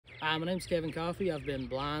Hi, my name's Kevin Coffey. I've been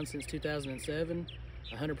blind since 2007,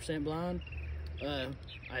 100% blind.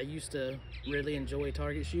 I used to really enjoy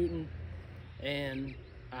target shooting, and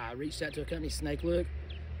I reached out to a company, Snake Look,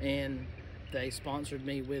 and they sponsored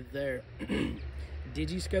me with their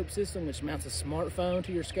Digiscope system, which mounts a smartphone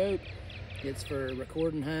to your scope. It's for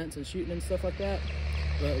recording hunts and shooting and stuff like that.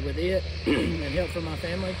 But with it and help from my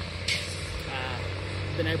family,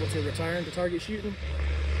 I've been able to return to target shooting.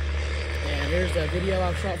 And here's a video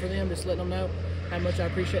I've shot for them, just letting them know how much I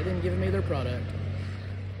appreciate them giving me their product.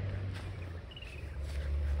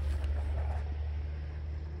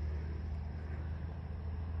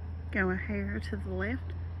 Go a hair to the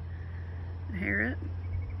left, a hair up,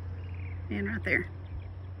 and right there.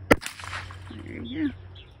 There you go.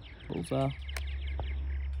 Bullseye.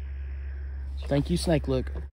 Thank you, Snake Look.